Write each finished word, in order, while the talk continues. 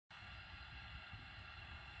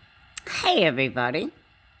Hey everybody.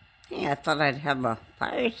 Hey, I thought I'd have a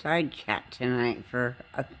fireside chat tonight for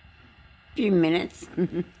a few minutes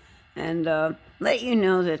and let you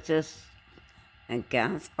know that this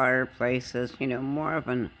gas fireplace is, more of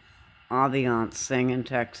an ambiance thing in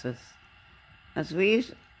Texas. As we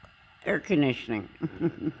use air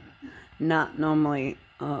conditioning, not normally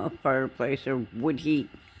a fireplace or wood heat,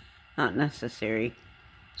 not necessary.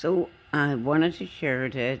 So I wanted to share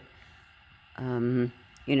that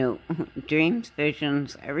dreams,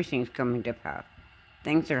 visions, everything's coming to pass.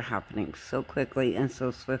 Things are happening so quickly and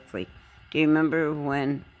so swiftly. Do you remember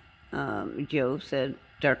when Joe said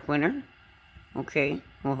dark winter? Okay,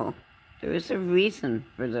 well, there is a reason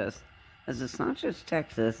for this. As it's not just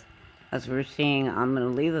Texas, as we're seeing, I'm going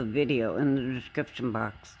to leave a video in the description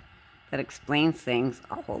box that explains things,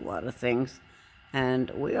 a whole lot of things. And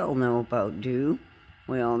we all know about dew.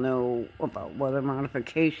 We all know about weather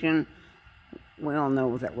modification. We all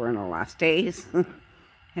know that we're in the last days,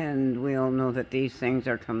 and we all know that these things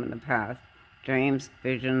are coming to pass. Dreams,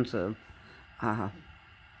 visions of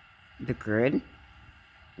the grid,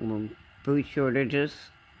 food shortages,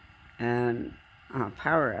 and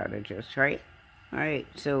power outages, right? All right,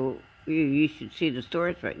 so you should see the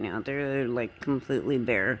stores right now. They're like completely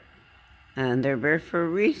bare, and they're bare for a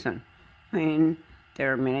reason. I mean,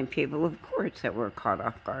 there are many people, of course, that were caught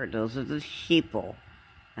off guard. Those are the sheeple.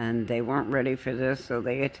 And they weren't ready for this, so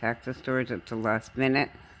they attacked the stores at the last minute.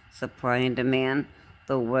 Supply and demand.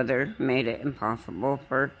 The weather made it impossible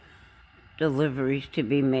for deliveries to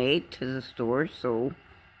be made to the stores, so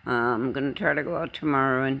I'm going to try to go out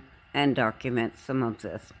tomorrow and document some of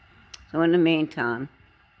this. So in the meantime,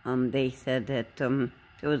 they said that there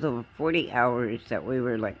was over 40 hours that we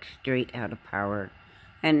were like straight out of power.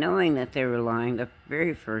 And knowing that they were lying the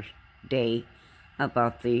very first day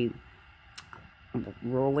about the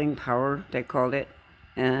rolling power, they called it,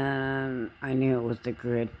 and I knew it was the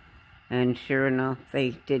grid. And sure enough, they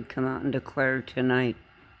did come out and declare tonight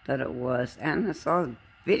that it was. And I saw a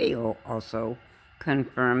video also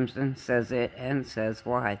confirms and says it and says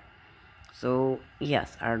why. So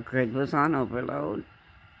yes, our grid was on overload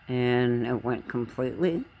and it went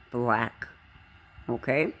completely black.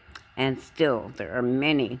 Okay? And still, there are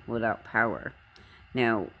many without power.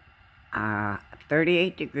 Now,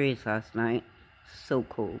 38 degrees last night. So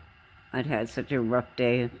cool. I'd had such a rough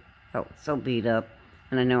day, felt so beat up,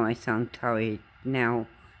 and I know I sound tired now.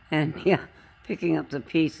 And yeah, picking up the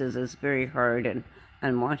pieces is very hard,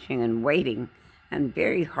 and watching and waiting, and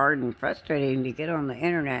very hard and frustrating to get on the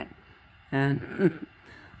internet. And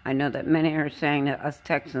I know that many are saying that us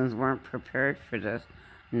Texans weren't prepared for this.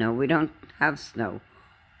 No, we don't have snow.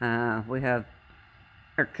 We have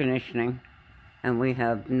air conditioning, and we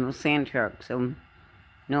have no sand trucks, so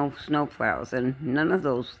no snow plows, and none of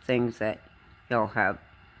those things that y'all have.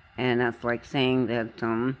 And that's like saying that,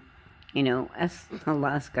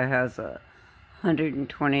 Alaska has a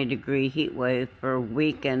 120-degree heat wave for a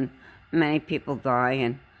week, and many people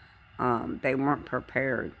die, and they weren't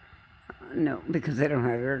prepared. No, because they don't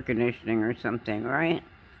have air conditioning or something, right?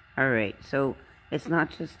 All right, so it's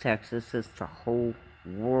not just Texas, it's the whole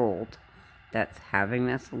world that's having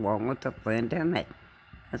this along with the pandemic.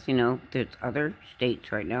 As you know, there's other states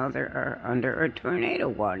right now that are under a tornado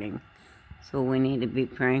warning. So we need to be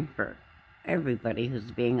praying for everybody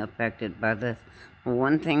who's being affected by this.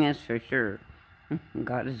 One thing is for sure,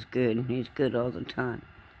 God is good. He's good all the time.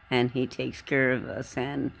 And He takes care of us.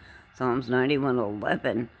 And Psalms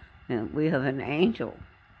 91:11, we have an angel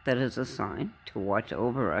that is assigned to watch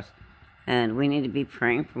over us. And we need to be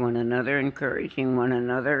praying for one another, encouraging one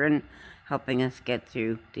another, and helping us get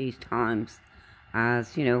through these times.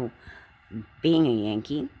 As being a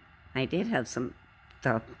Yankee, I did have some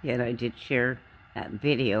stuff, yet I did share that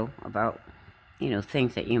video about,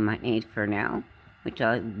 things that you might need for now, which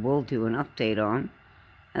I will do an update on.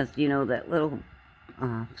 As you know, that little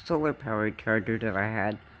solar-powered charger that I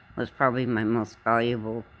had was probably my most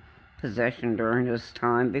valuable possession during this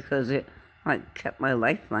time because it, kept my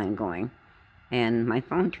lifeline going and my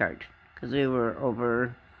phone charged, because we were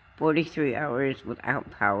over 43 hours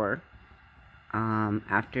without power.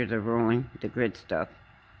 After the grid stuff.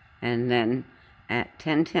 And then at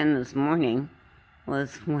 10:10 this morning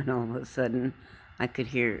was when all of a sudden I could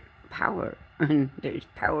hear power. And there's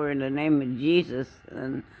power in the name of Jesus.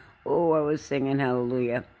 And I was singing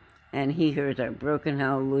hallelujah. And He hears our broken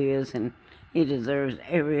hallelujahs, and He deserves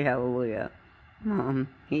every hallelujah.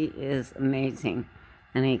 He is amazing.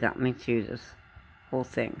 And He got me through this whole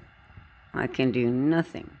thing. I can do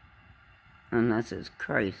nothing unless it's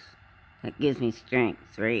Christ that gives me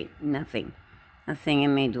strength, right? Nothing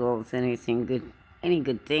in me dwells anything good, any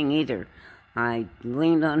good thing either. I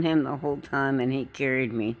leaned on him the whole time, and he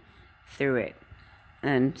carried me through it.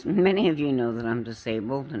 And many of you know that I'm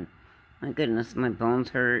disabled, and my goodness, my bones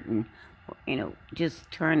hurt, and, just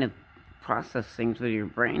trying to process things with your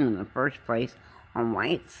brain in the first place on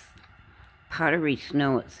white, powdery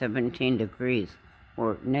snow at 17 degrees,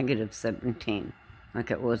 or negative 17,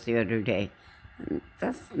 like it was the other day. And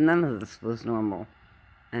none of this was normal,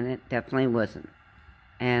 and it definitely wasn't.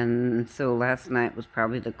 And so last night was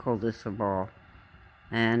probably the coldest of all.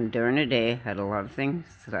 And during the day, I had a lot of things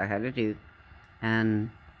that I had to do,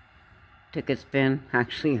 and took a spin,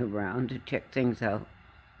 actually around, to check things out.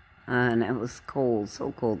 And it was cold,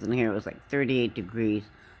 so cold in here. It was like 38 degrees.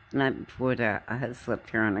 The night before that, I had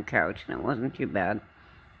slept here on the couch, and it wasn't too bad.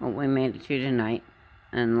 Well, we made it through the night,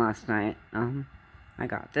 and last night, I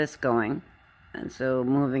got this going. And so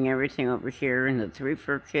moving everything over here, and the 3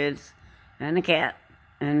 fur kids, and the cat,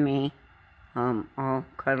 and me, all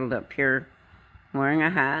cuddled up here, wearing a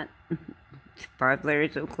hat, 5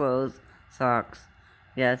 layers of clothes, socks.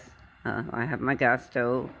 Yes, I have my gas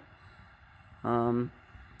stove,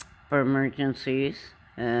 for emergencies,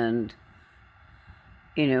 and,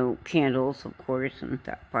 candles, of course, and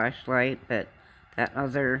that flashlight, but that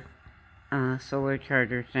other, solar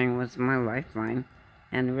charger thing was my lifeline,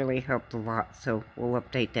 and really helped a lot, so we'll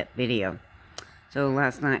update that video. So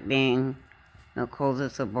last night being the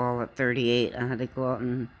coldest of all at 38, I had to go out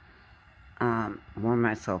and warm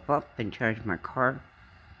myself up and charge my car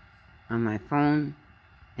on my phone,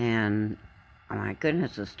 and oh my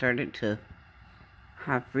goodness, it started to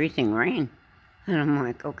have freezing rain. And I'm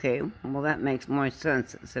like, okay, well that makes more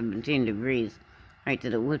sense at 17 degrees, right,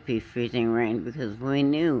 that it would be freezing rain, because we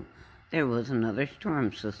knew there was another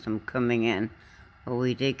storm system coming in. But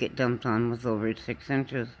we did get dumped on with over 6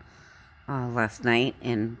 inches last night,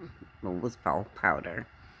 and it was all powder.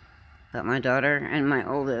 But my daughter and my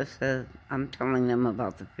oldest, I'm telling them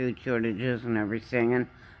about the food shortages and everything,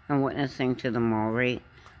 and witnessing to them all right.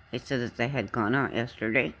 They said that they had gone out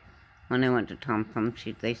yesterday. When they went to Tom Thumb,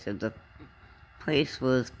 they said the place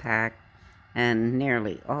was packed and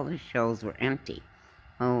nearly all the shelves were empty.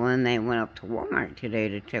 Well, when they went up to Walmart today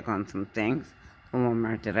to check on some things, the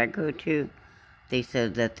Walmart that I go to, they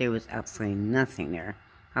said that there was absolutely nothing there.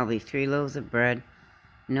 Probably 3 loaves of bread,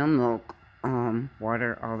 no milk,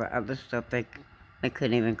 water, all the other stuff. They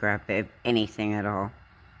couldn't even grab anything at all.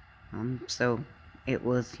 So it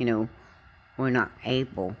was, we're not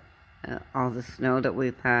able. All the snow that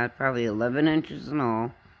we've had, probably 11 inches in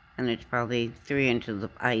all, and there's probably 3 inches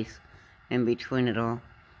of ice in between it all.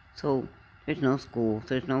 So there's no school,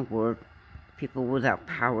 there's no work, people without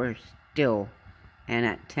power still. And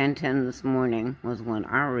at 10:10 this morning was when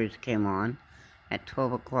ours came on. At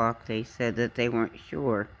 12 o'clock, they said that they weren't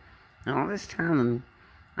sure. And all this time,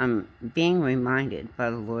 I'm being reminded by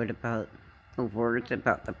the Lord about the words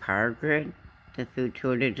about the power grid, the food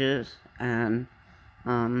shortages, and,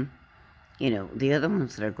 the other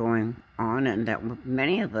ones that are going on, and that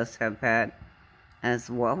many of us have had, as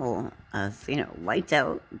well as, lights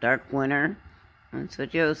out, dark winter. That's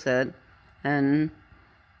what Joe said. And,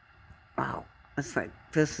 wow, it's like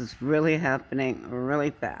this is really happening really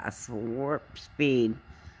fast, warp speed.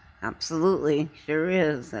 Absolutely, sure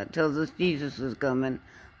is. That tells us Jesus is coming.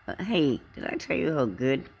 But hey, did I tell you how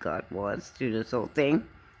good God was through this whole thing?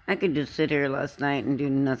 I could just sit here last night and do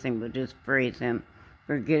nothing but just praise Him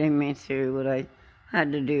for getting me through what I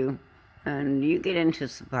had to do. And you get into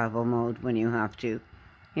survival mode when you have to.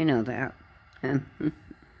 You know that. And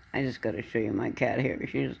I just got to show you my cat here.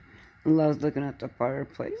 She just loves looking at the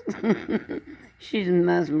fireplace. She's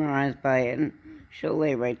mesmerized by it, and she'll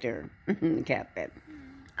lay right there in the cat bed.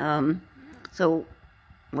 So,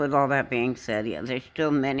 with all that being said, yeah, there's still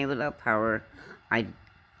many without power. I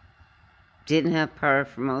didn't have power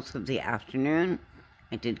for most of the afternoon.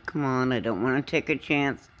 I did come on. I don't want to take a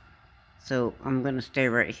chance. So, I'm going to stay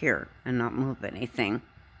right here and not move anything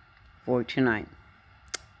for tonight.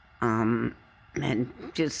 And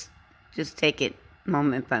just take it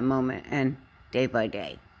moment by moment and day by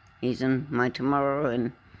day. He's in my tomorrow,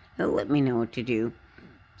 and He'll let me know what to do.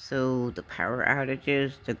 So the power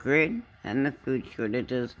outages, the grid, and the food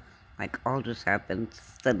shortages, all just happened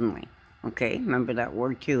suddenly. Okay, remember that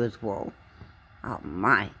word too as well. Oh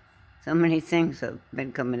my, so many things have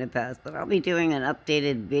been coming to pass, but I'll be doing an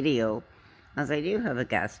updated video, as I do have a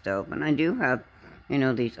gas stove, and I do have,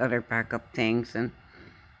 these other backup things, and,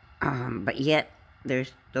 but yet,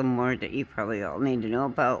 there's still more that you probably all need to know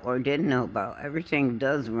about, or didn't know about. Everything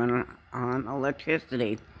does run on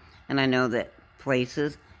electricity, and I know that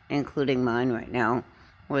places, including mine right now,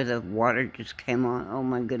 where the water just came on, oh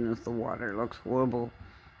my goodness, the water looks horrible.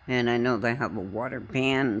 And I know they have a water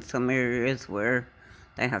ban in some areas where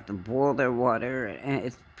they have to boil their water, and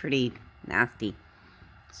it's pretty nasty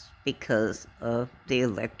because of the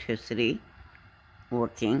electricity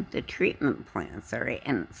working the treatment plants, all right?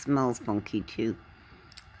 And it smells funky too.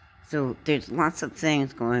 So there's lots of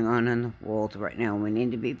things going on in the world right now. We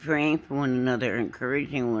need to be praying for one another,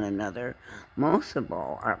 encouraging one another. Most of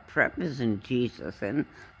all, our prep is in Jesus, and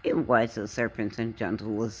be wise as serpents and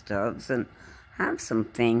gentle as doves, and have some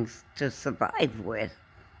things to survive with,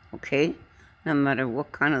 okay? No matter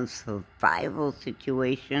what kind of survival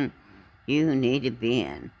situation you need to be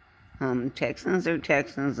in. Texans are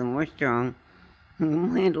Texans, and we're strong.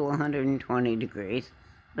 We'll handle 120 degrees.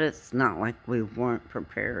 But it's not like we weren't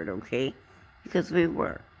prepared, okay? Because we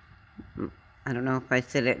were. I don't know if I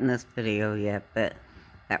said it in this video yet, but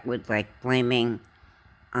that was like blaming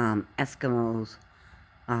Eskimos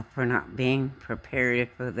for not being prepared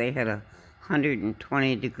if they had a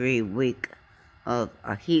 120-degree week of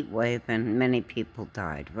a heat wave and many people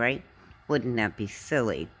died, right? Wouldn't that be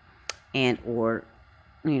silly? And or,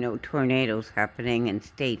 tornadoes happening in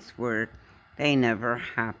states where they never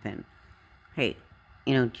happen. Hey,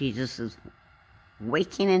 Jesus is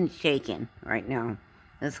waking and shaking right now,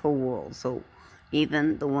 this whole world. So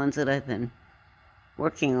even the ones that I've been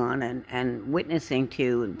working on and witnessing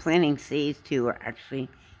to and planting seeds to are actually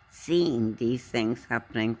seeing these things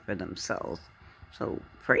happening for themselves. So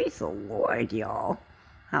praise the Lord, y'all.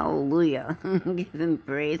 Hallelujah. Give him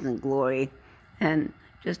praise and glory, and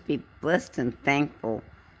just be blessed and thankful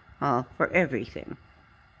for everything,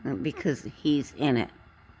 because he's in it.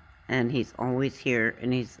 And he's always here,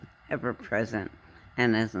 and he's ever present.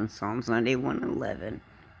 And as in Psalms 91:11,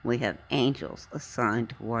 we have angels assigned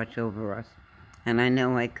to watch over us. And I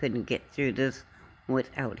know I couldn't get through this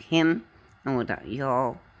without him and without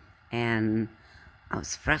y'all. And I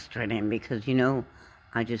was frustrated because,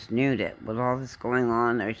 I just knew that with all this going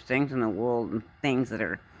on, there's things in the world and things that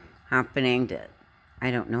are happening that I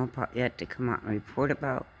don't know about yet to come out and report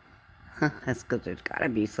about. That's because there's got to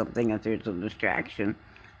be something if there's a distraction.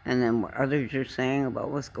 And then what others are saying about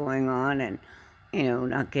what's going on and,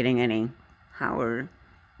 not getting any power.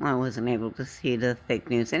 Well, I wasn't able to see the fake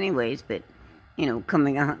news anyways, but,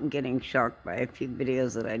 coming out and getting shocked by a few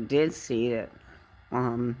videos that I did see that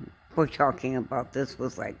were talking about this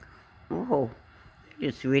was like, whoa, they're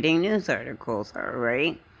just reading news articles, all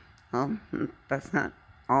right? Well, that's not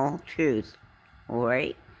all truth, all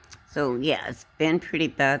right? So, yeah, it's been pretty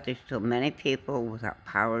bad. There's still many people without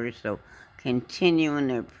power, so continue in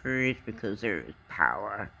their prayers because there is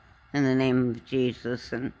power in the name of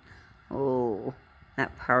Jesus. And,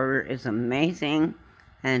 that power is amazing,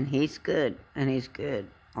 and he's good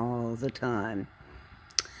all the time.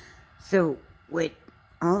 So, with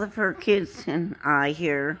all of her kids and I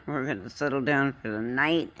here, we're going to settle down for the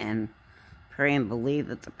night and pray and believe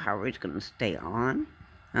that the power is going to stay on,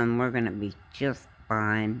 and we're going to be just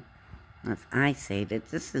fine. As I say that,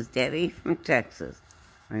 this is Debbie from Texas,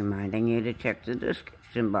 reminding you to check the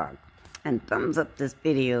description box. And thumbs up this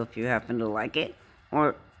video if you happen to like it,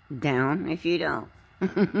 or down if you don't.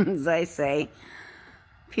 As I say,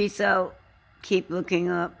 peace out, keep looking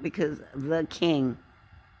up, because the King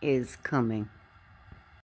is coming.